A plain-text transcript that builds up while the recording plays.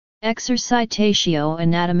Exercitatio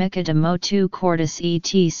Anatomica de Motu Cordis et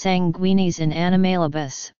Sanguinis in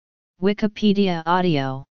Animalibus, Wikipedia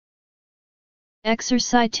audio.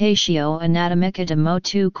 Exercitatio Anatomica de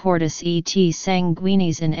Motu Cordis et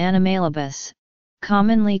Sanguinis in Animalibus,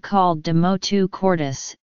 commonly called de Motu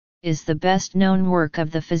Cordis, is the best-known work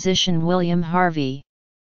of the physician William Harvey.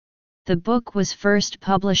 The book was first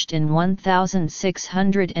published in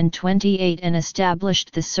 1628 and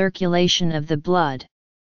established the circulation of the blood.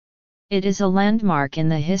 It is a landmark in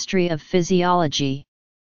the history of physiology.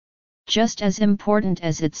 Just as important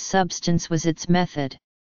as its substance was its method.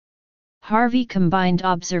 Harvey combined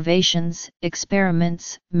observations,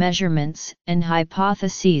 experiments, measurements, and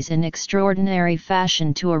hypotheses in extraordinary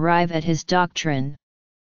fashion to arrive at his doctrine.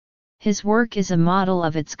 His work is a model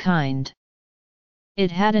of its kind.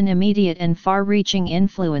 It had an immediate and far-reaching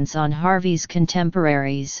influence on Harvey's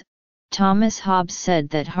contemporaries. Thomas Hobbes said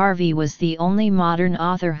that Harvey was the only modern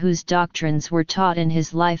author whose doctrines were taught in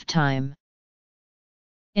his lifetime.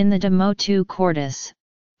 In the De Motu Cordis,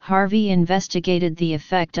 Harvey investigated the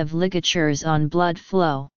effect of ligatures on blood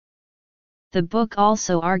flow. The book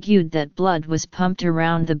also argued that blood was pumped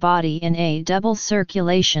around the body in a double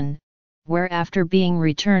circulation, where after being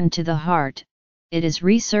returned to the heart, it is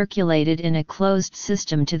recirculated in a closed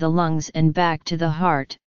system to the lungs and back to the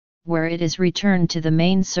heart, where it is returned to the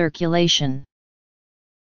main circulation.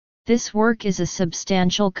 This work is a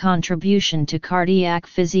substantial contribution to cardiac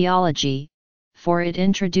physiology, for it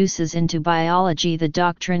introduces into biology the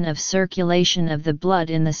doctrine of circulation of the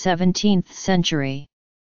blood in the 17th century.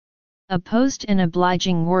 A post and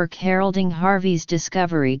obliging work heralding Harvey's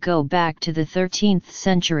discovery go back to the 13th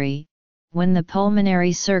century, when the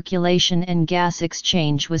pulmonary circulation and gas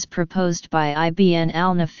exchange was proposed by Ibn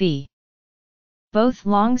al-Nafi. Both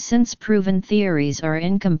long since proven theories are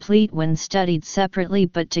incomplete when studied separately,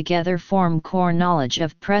 but together form core knowledge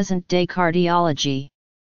of present-day cardiology.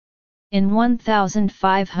 In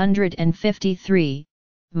 1553,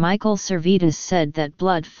 Michael Servetus said that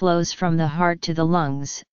blood flows from the heart to the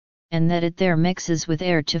lungs, and that it there mixes with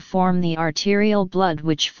air to form the arterial blood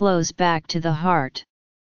which flows back to the heart.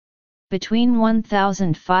 Between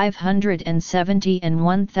 1570 and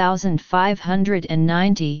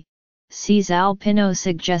 1590, Alpino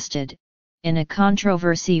suggested, in a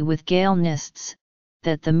controversy with Galenists,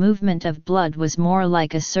 that the movement of blood was more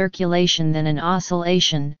like a circulation than an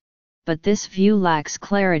oscillation, but this view lacks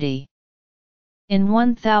clarity. In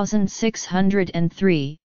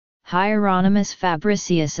 1603, Hieronymus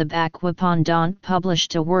Fabricius of Aquapendente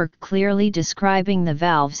published a work clearly describing the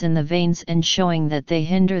valves in the veins and showing that they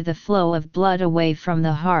hinder the flow of blood away from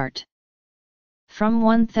the heart. From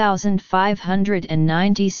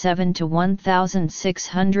 1597 to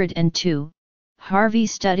 1602, Harvey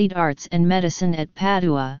studied arts and medicine at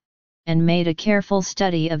Padua, and made a careful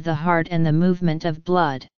study of the heart and the movement of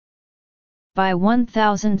blood. By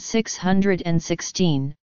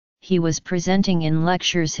 1616, he was presenting in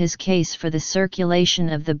lectures his case for the circulation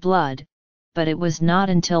of the blood, but it was not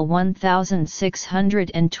until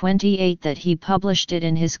 1628 that he published it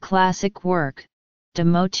in his classic work, De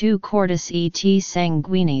Motu Cordis et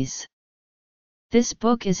Sanguinis. This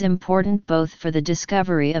book is important both for the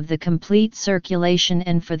discovery of the complete circulation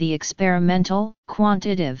and for the experimental,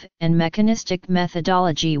 quantitative, and mechanistic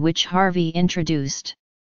methodology which Harvey introduced.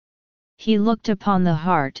 He looked upon the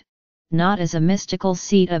heart, not as a mystical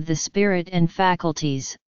seat of the spirit and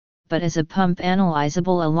faculties, but as a pump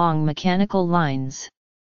analyzable along mechanical lines.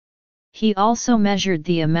 He also measured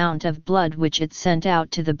the amount of blood which it sent out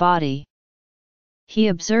to the body. He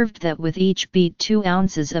observed that with each beat 2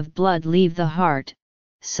 ounces of blood leave the heart,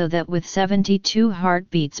 so that with 72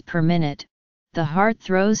 heartbeats per minute, the heart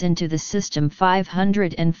throws into the system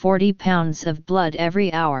 540 pounds of blood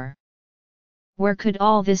every hour. Where could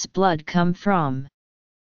all this blood come from?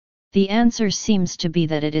 The answer seems to be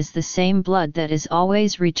that it is the same blood that is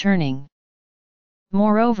always returning.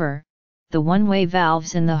 Moreover, the one-way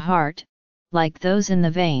valves in the heart, like those in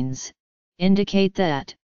the veins, indicate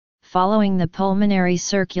that, following the pulmonary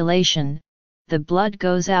circulation, the blood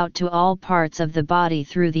goes out to all parts of the body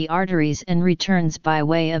through the arteries and returns by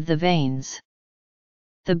way of the veins.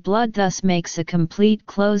 The blood thus makes a complete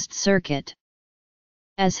closed circuit.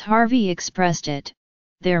 As Harvey expressed it,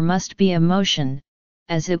 there must be a motion,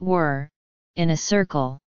 as it were, in a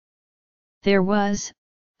circle. There was,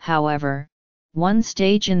 however, one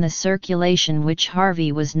stage in the circulation which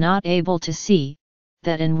Harvey was not able to see,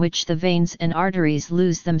 that in which the veins and arteries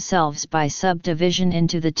lose themselves by subdivision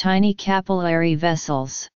into the tiny capillary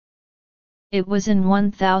vessels. It was in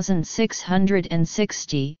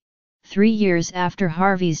 1660, 3 years after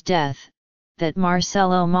Harvey's death, that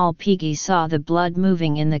Marcello Malpighi saw the blood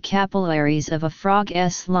moving in the capillaries of a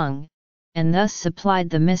frog's lung, and thus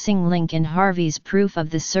supplied the missing link in Harvey's proof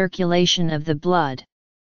of the circulation of the blood.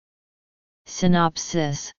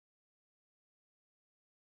 Synopsis.